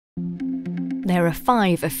There are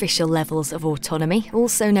 5 official levels of autonomy,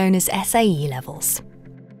 also known as SAE levels.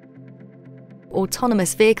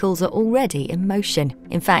 Autonomous vehicles are already in motion.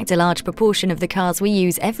 In fact, a large proportion of the cars we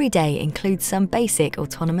use every day include some basic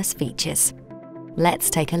autonomous features.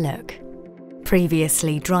 Let's take a look.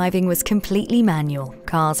 Previously, driving was completely manual.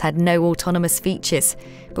 Cars had no autonomous features,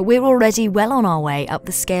 but we're already well on our way up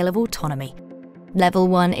the scale of autonomy. Level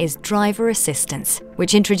 1 is driver assistance,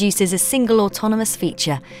 which introduces a single autonomous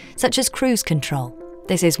feature, such as cruise control.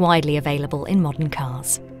 This is widely available in modern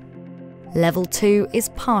cars. Level 2 is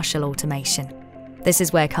partial automation. This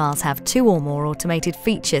is where cars have 2 or more automated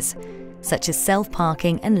features, such as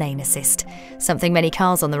self-parking and lane assist, something many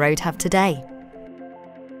cars on the road have today.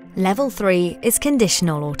 Level 3 is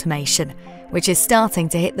conditional automation, which is starting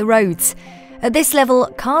to hit the roads. At this level,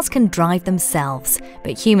 cars can drive themselves,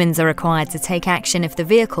 but humans are required to take action if the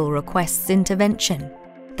vehicle requests intervention.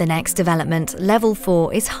 The next development, Level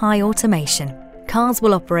 4, is high automation. Cars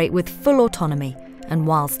will operate with full autonomy, and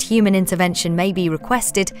whilst human intervention may be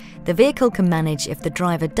requested, the vehicle can manage if the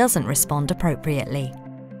driver doesn't respond appropriately.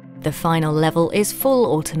 The final level is full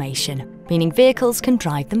automation, meaning vehicles can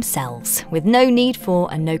drive themselves, with no need for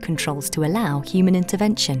and no controls to allow human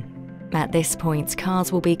intervention. At this point,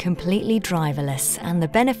 cars will be completely driverless, and the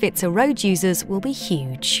benefit to road users will be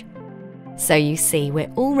huge. So you see,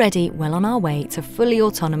 we're already well on our way to fully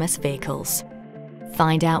autonomous vehicles.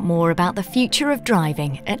 Find out more about the future of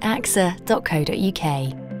driving at axa.co.uk.